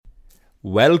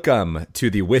Welcome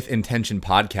to the With Intention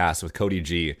podcast with Cody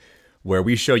G, where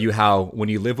we show you how when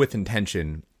you live with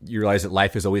intention, you realize that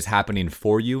life is always happening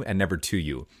for you and never to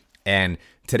you. And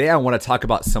today I want to talk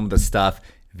about some of the stuff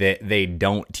that they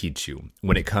don't teach you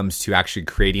when it comes to actually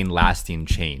creating lasting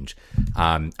change.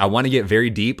 I want to get very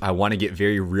deep. I want to get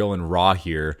very real and raw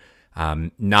here,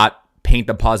 not paint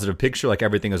the positive picture like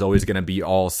everything is always going to be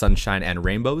all sunshine and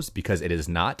rainbows, because it is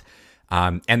not.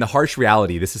 And the harsh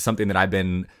reality, this is something that I've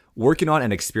been working on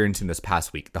and experiencing this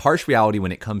past week. The harsh reality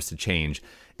when it comes to change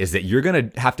is that you're going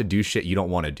to have to do shit you don't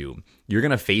want to do. You're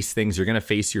going to face things. You're going to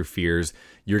face your fears.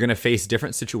 You're going to face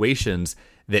different situations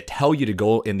that tell you to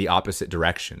go in the opposite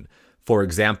direction. For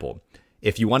example,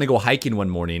 if you want to go hiking one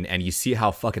morning and you see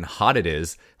how fucking hot it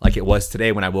is, like it was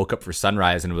today when I woke up for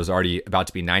sunrise and it was already about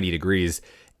to be 90 degrees,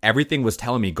 everything was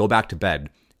telling me, go back to bed.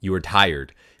 You were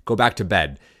tired. Go back to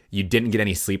bed. You didn't get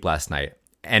any sleep last night.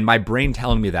 And my brain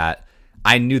telling me that,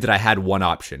 I knew that I had one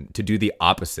option: to do the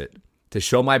opposite, to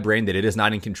show my brain that it is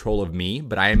not in control of me,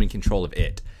 but I am in control of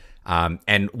it.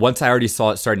 And once I already saw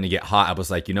it starting to get hot, I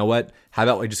was like, you know what? How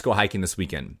about we just go hiking this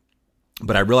weekend?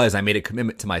 But I realized I made a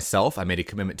commitment to myself. I made a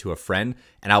commitment to a friend,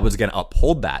 and I was going to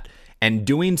uphold that. And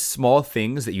doing small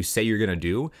things that you say you're going to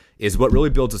do is what really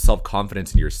builds a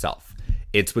self-confidence in yourself.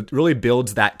 It's what really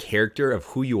builds that character of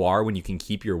who you are when you can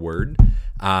keep your word.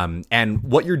 And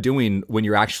what you're doing when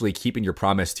you're actually keeping your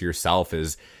promise to yourself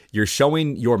is you're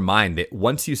showing your mind that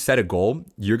once you set a goal,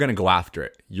 you're going to go after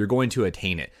it. You're going to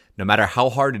attain it, no matter how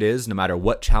hard it is, no matter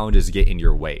what challenges get in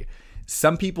your way.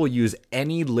 Some people use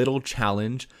any little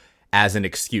challenge as an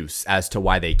excuse as to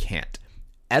why they can't.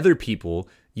 Other people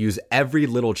use every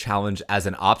little challenge as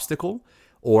an obstacle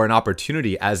or an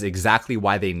opportunity as exactly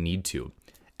why they need to.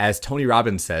 As Tony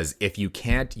Robbins says, if you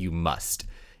can't, you must.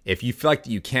 If you feel like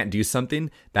you can't do something,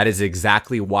 that is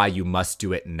exactly why you must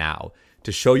do it now.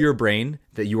 To show your brain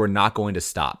that you are not going to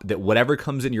stop, that whatever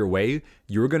comes in your way,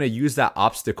 you're going to use that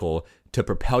obstacle to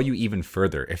propel you even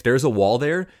further. If there's a wall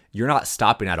there, you're not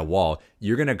stopping at a wall.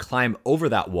 You're going to climb over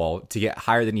that wall to get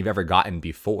higher than you've ever gotten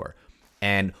before.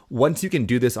 And once you can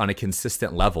do this on a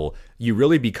consistent level, you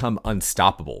really become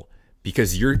unstoppable,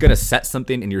 because you're going to set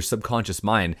something in your subconscious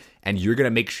mind and you're going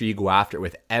to make sure you go after it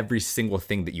with every single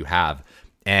thing that you have.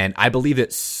 And I believe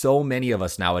that so many of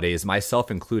us nowadays, myself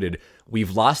included,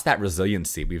 we've lost that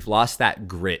resiliency. We've lost that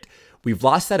grit. We've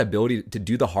lost that ability to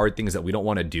do the hard things that we don't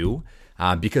want to do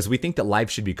because we think that life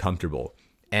should be comfortable.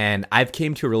 And I've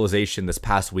came to a realization this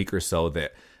past week or so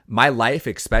that my life,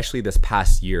 especially this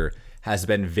past year, has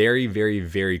been very, very,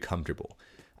 very comfortable.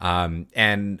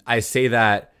 And I say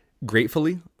that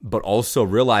gratefully, but also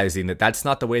realizing that that's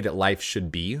not the way that life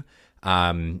should be.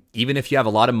 Even if you have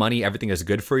a lot of money, everything is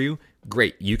good for you,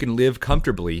 great. You can live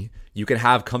comfortably. You can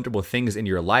have comfortable things in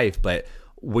your life. But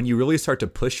when you really start to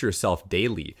push yourself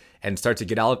daily and start to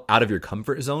get out of your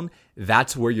comfort zone,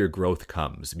 that's where your growth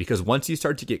comes. Because once you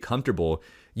start to get comfortable,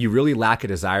 you really lack a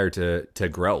desire to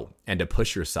grow and to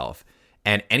push yourself.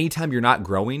 And anytime you're not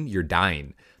growing, you're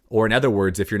dying. Or in other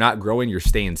words, if you're not growing, you're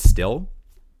staying still.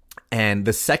 And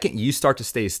the second you start to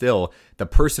stay still, the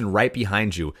person right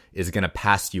behind you is going to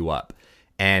pass you up.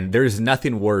 And there's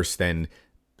nothing worse than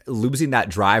losing that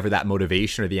drive or that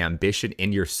motivation or the ambition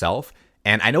in yourself.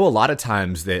 And I know a lot of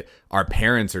times that our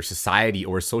parents or society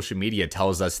or social media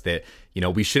tells us that,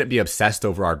 we shouldn't be obsessed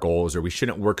over our goals, or we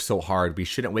shouldn't work so hard. We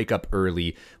shouldn't wake up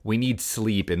early. We need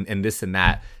sleep and this and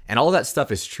that. And all that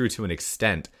stuff is true to an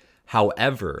extent.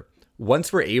 However,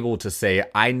 once we're able to say,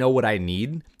 I know what I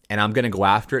need, and I'm going to go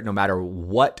after it no matter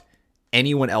what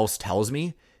anyone else tells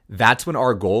me, that's when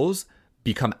our goals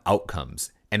become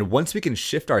outcomes. And once we can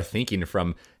shift our thinking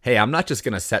from, hey, I'm not just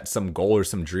going to set some goal or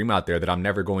some dream out there that I'm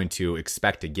never going to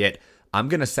expect to get, I'm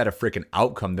going to set a freaking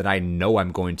outcome that I know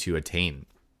I'm going to attain.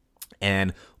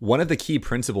 And one of the key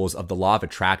principles of the law of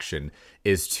attraction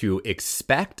is to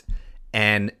expect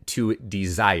and to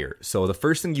desire. So the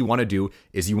first thing you want to do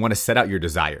is you want to set out your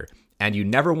desire. And you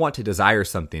never want to desire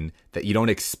something that you don't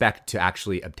expect to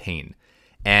actually obtain.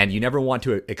 And you never want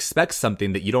to expect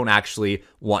something that you don't actually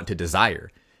want to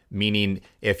desire. Meaning,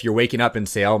 if you're waking up and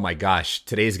say, oh my gosh,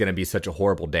 today's going to be such a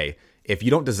horrible day. If you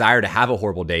don't desire to have a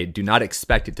horrible day, do not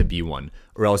expect it to be one,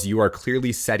 or else you are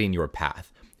clearly setting your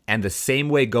path. And the same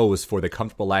way goes for the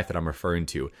comfortable life that I'm referring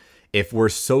to. If we're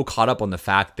so caught up on the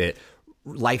fact that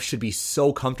life should be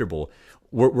so comfortable,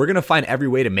 we're going to find every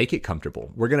way to make it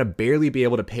comfortable. We're going to barely be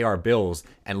able to pay our bills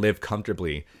and live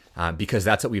comfortably because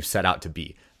that's what we've set out to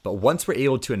be. But once we're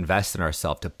able to invest in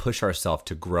ourselves, to push ourselves,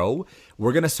 to grow,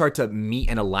 we're going to start to meet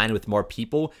and align with more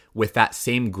people with that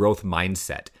same growth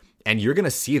mindset. And you're going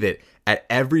to see that at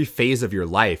every phase of your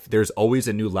life, there's always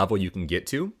a new level you can get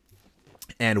to.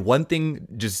 And one thing,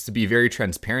 just to be very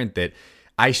transparent, that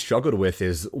I struggled with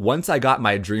is once I got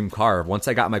my dream car, once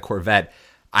I got my Corvette,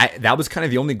 that was kind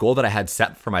of the only goal that I had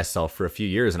set for myself for a few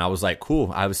years. And I was like,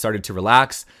 cool. I was started to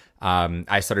relax.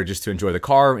 I started just to enjoy the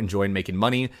car, enjoying making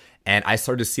money. And I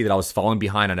started to see that I was falling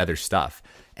behind on other stuff.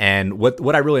 And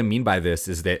what I really mean by this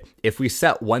is that if we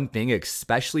set one thing,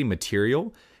 especially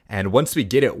material, and once we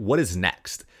get it, what is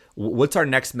next? What's our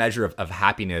next measure of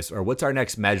happiness, or what's our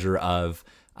next measure of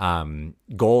goal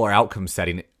or outcome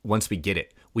setting once we get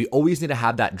it? We always need to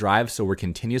have that drive so we're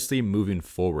continuously moving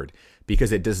forward,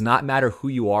 because it does not matter who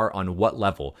you are on what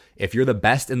level. If you're the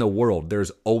best in the world,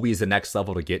 there's always the next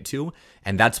level to get to.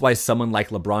 And that's why someone like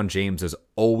LeBron James is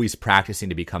always practicing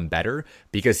to become better,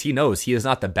 because he knows he is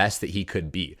not the best that he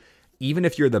could be. Even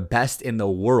if you're the best in the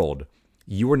world,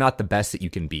 you are not the best that you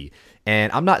can be.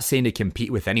 And I'm not saying to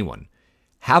compete with anyone.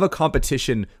 Have a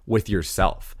competition with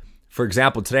yourself. For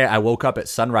example, today I woke up at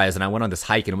sunrise and I went on this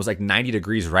hike, and it was like 90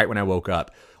 degrees right when I woke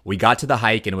up. We got to the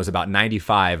hike and it was about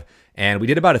 95, and we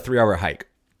did about a 3-hour hike.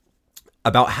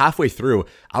 About halfway through,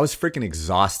 I was freaking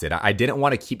exhausted. I didn't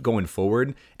want to keep going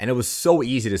forward, and it was so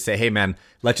easy to say, hey man,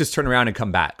 let's just turn around and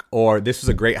come back. Or this was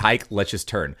a great hike, let's just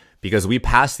turn. Because we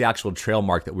passed the actual trail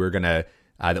mark that we were gonna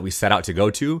that we set out to go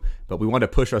to, but we wanted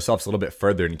to push ourselves a little bit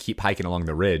further and keep hiking along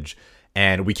the ridge.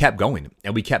 And we kept going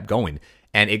and we kept going.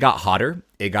 And it got hotter,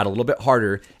 it got a little bit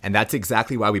harder, and that's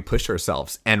exactly why we pushed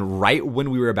ourselves. And right when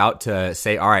we were about to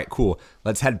say, all right, cool,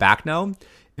 let's head back now,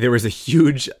 there was a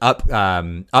huge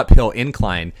uphill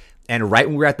incline. And right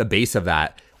when we were at the base of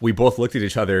that, we both looked at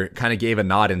each other, kind of gave a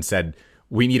nod and said,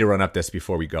 we need to run up this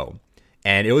before we go.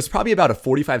 And it was probably about a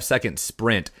 45-second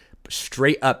sprint,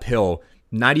 straight uphill,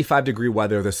 95-degree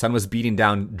weather. The sun was beating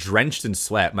down, drenched in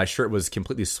sweat. My shirt was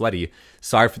completely sweaty.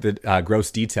 Sorry for the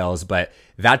gross details, but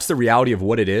that's the reality of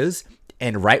what it is.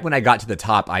 And right when I got to the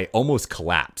top, I almost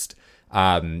collapsed.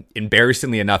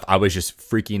 Embarrassingly enough, I was just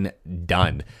freaking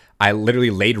done. I literally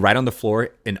laid right on the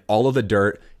floor in all of the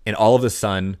dirt, in all of the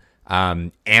sun,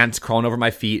 ants crawling over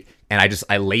my feet. And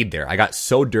I laid there. I got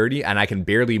so dirty and I can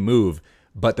barely move.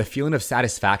 But the feeling of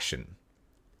satisfaction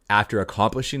after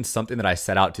accomplishing something that I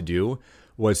set out to do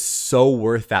was so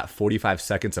worth that 45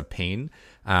 seconds of pain,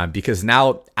 because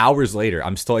now, hours later,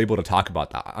 I'm still able to talk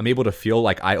about that. I'm able to feel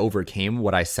like I overcame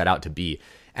what I set out to be.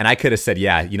 And I could have said,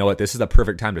 yeah, you know what, this is the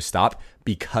perfect time to stop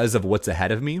because of what's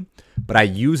ahead of me. But I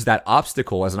used that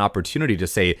obstacle as an opportunity to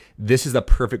say, this is the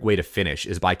perfect way to finish,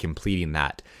 is by completing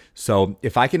that. So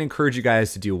if I can encourage you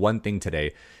guys to do one thing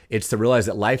today, it's to realize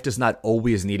that life does not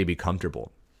always need to be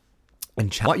comfortable.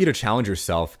 And I want you to challenge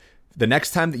yourself. The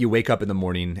next time that you wake up in the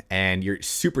morning and you're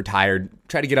super tired,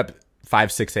 try to get up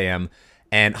 5, 6 a.m.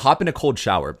 and hop in a cold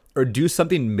shower, or do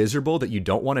something miserable that you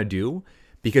don't want to do.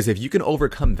 Because if you can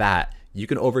overcome that, you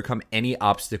can overcome any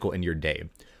obstacle in your day.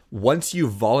 Once you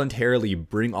voluntarily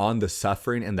bring on the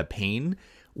suffering and the pain,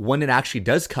 when it actually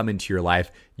does come into your life,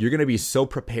 you're going to be so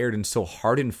prepared and so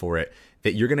hardened for it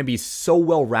that you're going to be so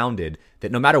well-rounded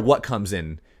that no matter what comes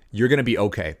in, you're going to be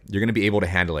okay. You're going to be able to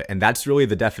handle it. And that's really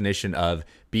the definition of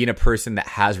being a person that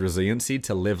has resiliency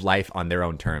to live life on their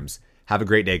own terms. Have a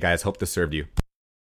great day, guys. Hope this served you.